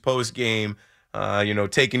Yankees post game,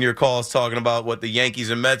 taking your calls, talking about what the Yankees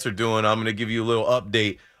and Mets are doing, I'm going to give you a little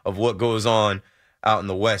update of what goes on out in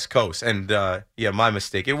the West Coast. And, my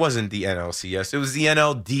mistake. It wasn't the NLCS. It was the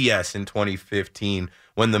NLDS in 2015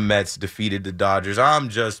 when the Mets defeated the Dodgers. I'm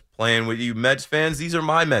just playing with you Mets fans. These are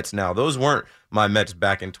my Mets now. Those weren't my Mets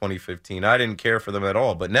back in 2015. I didn't care for them at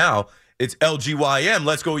all. But now it's LGYM.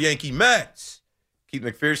 Let's go Yankee Mets. Keith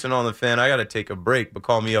McPherson on the Fan. I got to take a break, but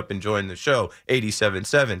call me up and join the show.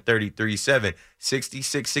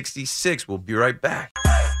 877-337-6666. We'll be right back.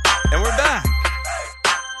 And we're back.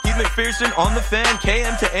 Keith McPherson on the Fan,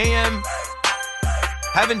 KM to AM.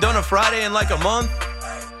 Haven't done a Friday in like a month.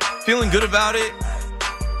 Feeling good about it.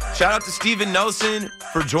 Shout out to Steven Nelson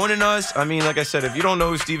for joining us. I mean, like I said, if you don't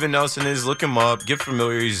know who Steven Nelson is, look him up. Get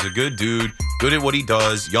familiar. He's a good dude. Good at what he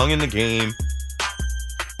does. Young in the game.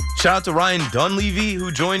 Shout out to Ryan Dunleavy,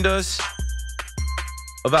 who joined us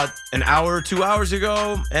about an hour or 2 hours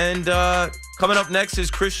ago. And coming up next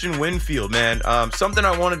is Christian Winfield, man. Something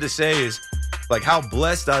I wanted to say is like how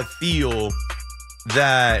blessed I feel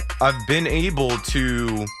that I've been able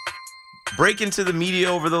to break into the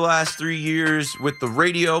media over the last 3 years with the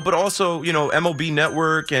radio, but also, MLB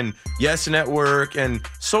Network and Yes Network and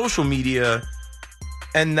social media.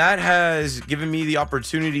 And that has given me the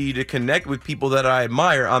opportunity to connect with people that I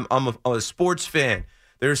admire. I'm a sports fan.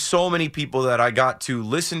 There's so many people that I got to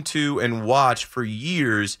listen to and watch for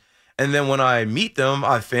years. And then when I meet them,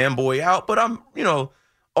 I fanboy out. But I'm,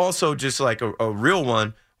 also just like a real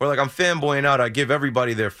one where like I'm fanboying out. I give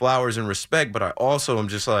everybody their flowers and respect. But I also am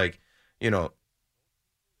just like,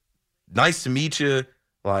 nice to meet you.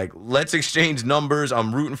 Like, let's exchange numbers.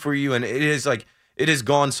 I'm rooting for you. And it is like, it has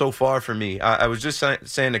gone so far for me. I was just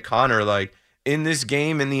saying to Connor, like, in this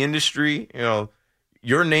game, in the industry,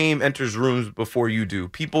 your name enters rooms before you do.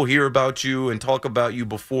 People hear about you and talk about you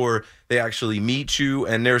before they actually meet you.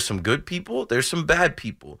 And there's some good people. There's some bad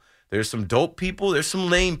people. There's some dope people. There's some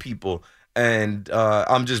lame people. And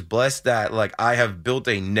I'm just blessed that, like, I have built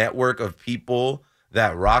a network of people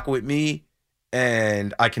that rock with me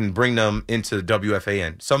and I can bring them into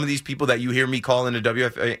WFAN. Some of these people that you hear me call into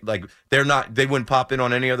WFAN, like they wouldn't pop in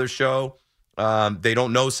on any other show. They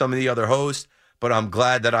don't know some of the other hosts, but I'm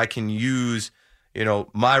glad that I can use,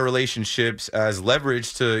 my relationships as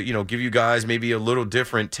leverage to, give you guys maybe a little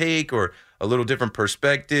different take or a little different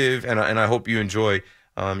perspective. And I hope you enjoy,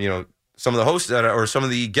 some of the hosts or some of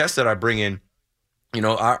the guests that I bring in.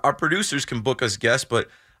 Our producers can book us guests, but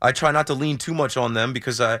I try not to lean too much on them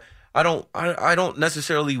because I don't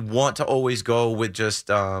necessarily want to always go with just,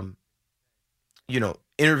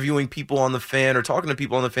 interviewing people on the fan or talking to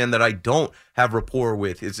people on the fan that I don't have rapport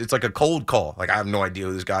with. It's like a cold call. Like, I have no idea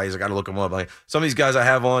who this guy is. I got to look him up. Like, some of these guys I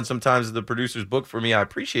have on, sometimes the producers book for me. I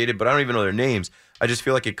appreciate it, but I don't even know their names. I just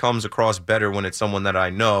feel like it comes across better when it's someone that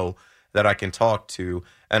I know that I can talk to.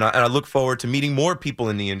 And I look forward to meeting more people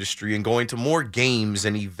in the industry and going to more games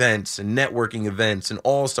and events and networking events and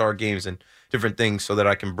all-star games and different things so that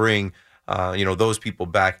I can bring, those people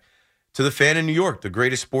back to the Fan in New York, the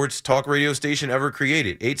greatest sports talk radio station ever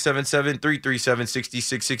created.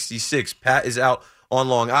 877-337-6666. Pat is out on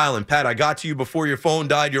Long Island. Pat, I got to you before your phone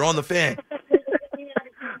died. You're on the Fan.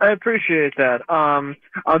 I appreciate that.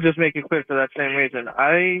 I'll just make it quick for that same reason.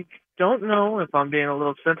 I don't know if I'm being a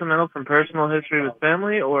little sentimental from personal history with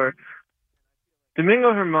family or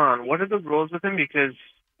Domingo Germán. What are the rules with him? Because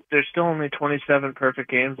there's still only 27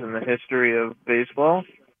 perfect games in the history of baseball.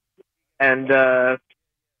 And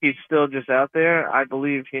he's still just out there. I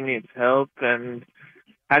believe he needs help. And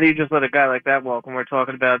how do you just let a guy like that walk when we're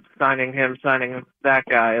talking about signing him, signing that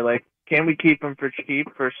guy? Like, can we keep him for cheap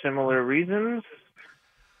for similar reasons?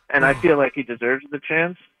 And I feel like he deserves the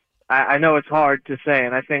chance. I know it's hard to say,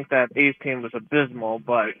 and I think that A's team was abysmal,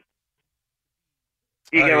 but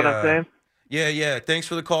you get what I'm saying? Yeah. Thanks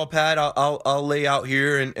for the call, Pat. I'll lay out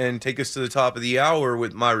here and take us to the top of the hour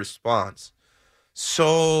with my response.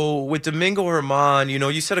 So with Domingo Germán,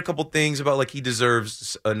 you said a couple things about like he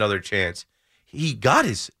deserves another chance. He got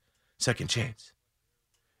his second chance.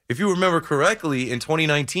 If you remember correctly, in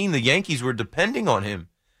 2019, the Yankees were depending on him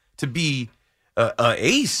to be an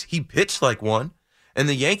ace. He pitched like one, and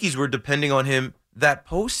the Yankees were depending on him that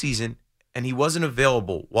postseason, and he wasn't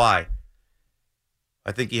available. Why?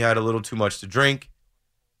 I think he had a little too much to drink,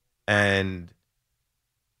 and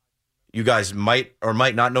you guys might or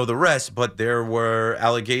might not know the rest, but there were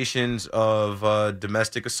allegations of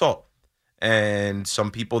domestic assault. And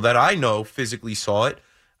some people that I know physically saw it.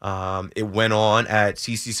 It went on at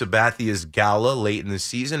CC Sabathia's gala late in the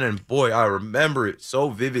season. And, boy, I remember it so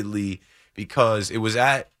vividly because it was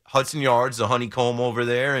at Hudson Yards, the Honeycomb over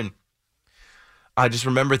there. And I just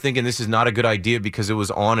remember thinking this is not a good idea because it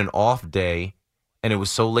was on an off day. And it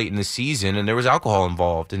was so late in the season, and there was alcohol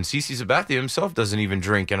involved. And CC Sabathia himself doesn't even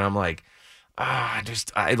drink. And I'm like,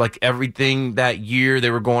 I like everything that year.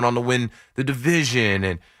 They were going on to win the division,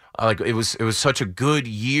 and it was such a good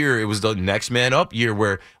year. It was the next man up year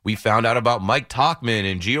where we found out about Mike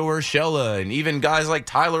Tauchman and Gio Urshela, and even guys like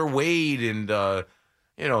Tyler Wade and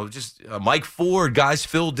Mike Ford. Guys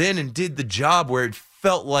filled in and did the job where it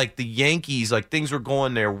felt like the Yankees, like things were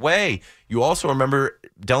going their way. You also remember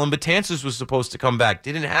Dellin Betances was supposed to come back.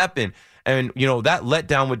 Didn't happen. And, that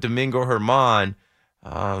letdown with Domingo Germán,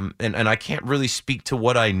 and I can't really speak to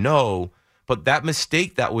what I know, but that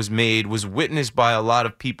mistake that was made was witnessed by a lot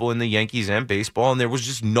of people in the Yankees and baseball, and there was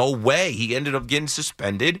just no way. He ended up getting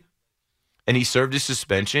suspended, and he served his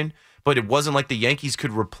suspension, but it wasn't like the Yankees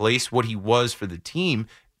could replace what he was for the team.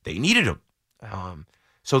 They needed him.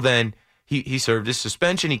 So then he served his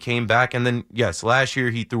suspension, he came back, and then, yes, last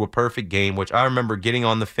year he threw a perfect game, which I remember getting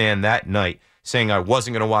on the Fan that night saying I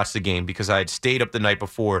wasn't going to watch the game because I had stayed up the night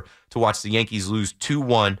before to watch the Yankees lose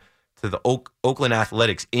 2-1 to the Oakland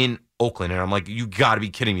Athletics in Oakland. And I'm like, you got to be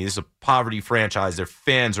kidding me. This is a poverty franchise. Their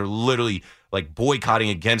fans are literally like boycotting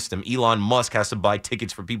against them. Elon Musk has to buy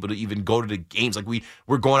tickets for people to even go to the games. Like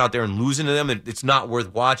we're going out there and losing to them, and it's not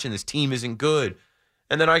worth watching. This team isn't good.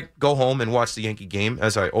 And then I go home and watch the Yankee game,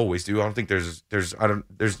 as I always do. I don't think there's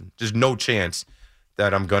no chance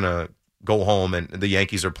that I'm gonna go home and the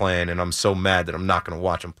Yankees are playing, and I'm so mad that I'm not gonna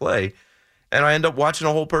watch them play. And I end up watching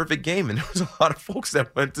a whole perfect game, and there was a lot of folks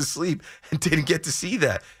that went to sleep and didn't get to see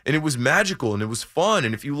that. And it was magical, and it was fun.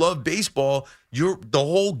 And if you love baseball, the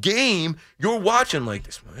whole game, you're watching like,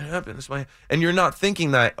 this might happen, this might, and you're not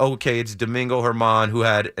thinking that, okay, it's Domingo Germán who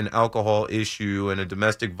had an alcohol issue and a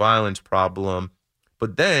domestic violence problem.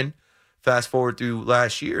 But then, fast forward through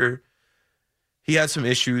last year, he had some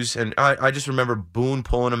issues, and I just remember Boone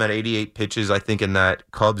pulling him at 88 pitches, I think, in that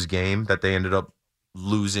Cubs game that they ended up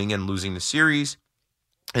losing the series.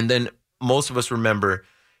 And then most of us remember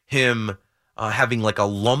him having like a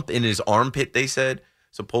lump in his armpit, they said.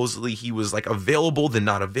 Supposedly he was like available, then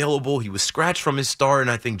not available. He was scratched from his start,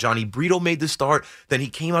 and I think Johnny Brito made the start. Then he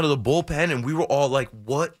came out of the bullpen, and we were all like,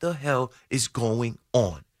 what the hell is going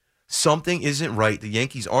on? Something isn't right. The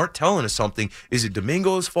Yankees aren't telling us something. Is it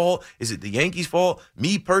Domingo's fault? Is it the Yankees' fault?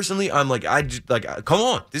 Me personally, I'm like, come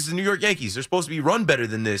on. This is the New York Yankees. They're supposed to be run better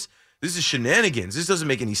than this. This is shenanigans. This doesn't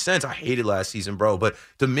make any sense. I hated last season, bro. But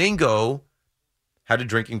Domingo had a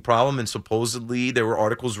drinking problem, and supposedly there were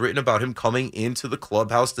articles written about him coming into the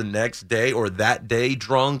clubhouse the next day or that day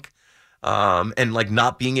drunk, and like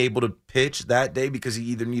not being able to pitch that day because he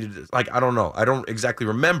either needed, like, I don't know. I don't exactly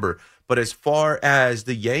remember. But as far as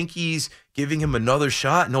the Yankees giving him another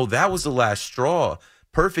shot, no, that was the last straw.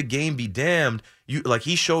 Perfect game be damned.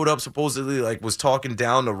 He showed up supposedly, like, was talking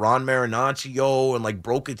down to Ron Marinaccio and like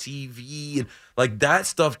broke a TV, and like that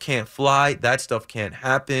stuff can't fly. That stuff can't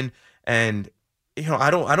happen. And I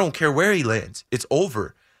don't care where he lands. It's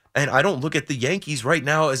over. And I don't look at the Yankees right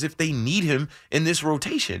now as if they need him in this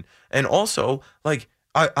rotation. And also, like,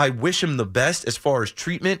 I wish him the best as far as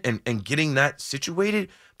treatment and getting that situated.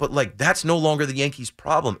 But, like, that's no longer the Yankees'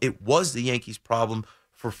 problem. It was the Yankees' problem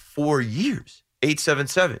for 4 years.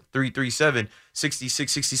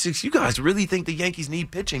 877-337-6666. You guys really think the Yankees need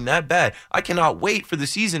pitching that bad? I cannot wait for the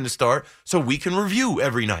season to start so we can review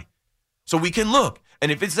every night. So we can look.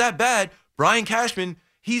 And if it's that bad, Brian Cashman,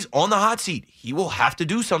 he's on the hot seat. He will have to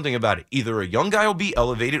do something about it. Either a young guy will be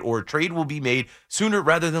elevated or a trade will be made sooner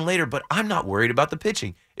rather than later. But I'm not worried about the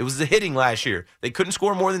pitching. It was the hitting last year. They couldn't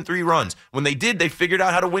score more than 3 runs. When they did, they figured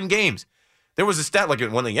out how to win games. There was a stat like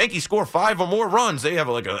when the Yankees score 5 or more runs, they have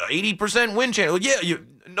like a 80% win chance. Like, yeah,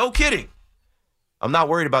 no kidding. I'm not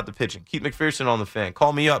worried about the pitching. Keith McPherson on the Fan.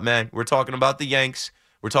 Call me up, man. We're talking about the Yanks.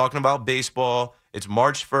 We're talking about baseball. It's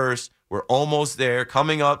March 1st. We're almost there.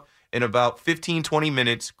 Coming up in about 15, 20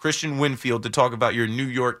 minutes, Christian Winfield to talk about your New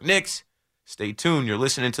York Knicks. Stay tuned. You're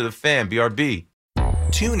listening to The Fan, BRB.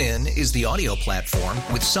 TuneIn is the audio platform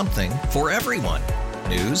with something for everyone.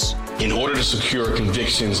 News. In order to secure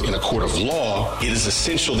convictions in a court of law, it is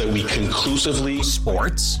essential that we conclusively.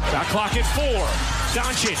 Sports. Shot clock at 4.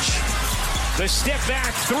 Doncic. The step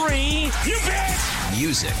back 3. You bet.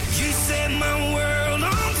 Music. You set my world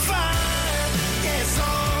on fire. Yes,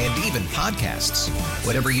 and even podcasts.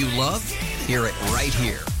 Whatever you love, hear it right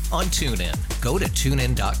here on TuneIn. Go to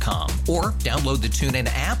TuneIn.com or download the TuneIn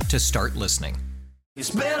app to start listening. It's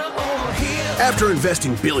better over here. After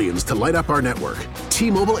investing billions to light up our network,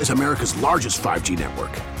 T-Mobile is America's largest 5G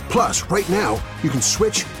network. Plus, right now, you can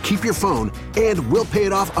switch, keep your phone, and we'll pay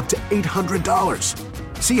it off up to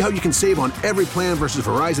 $800. See how you can save on every plan versus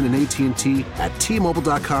Verizon and AT&T at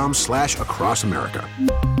T-Mobile.com/across America.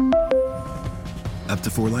 Up to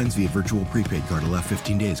 4 lines via virtual prepaid card. Allow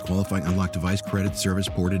 15 days. Qualifying unlocked device credit service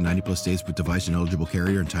ported 90+ days with device and eligible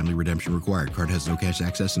carrier and timely redemption required. Card has no cash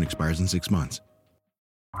access and expires in 6 months.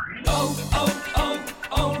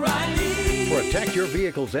 O'Reilly. Protect your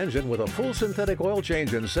vehicle's engine with a full synthetic oil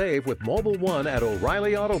change and save with Mobile One at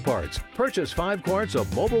O'Reilly Auto Parts. Purchase 5 quarts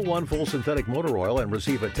of Mobile One full synthetic motor oil and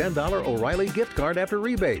receive a $10 O'Reilly gift card after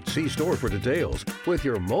rebate. See store for details. With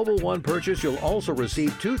your Mobile One purchase, you'll also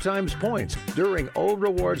receive 2 times points during O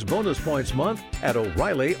Rewards Bonus Points Month at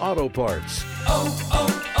O'Reilly Auto Parts.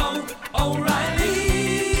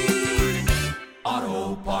 O'Reilly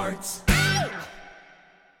Auto Parts.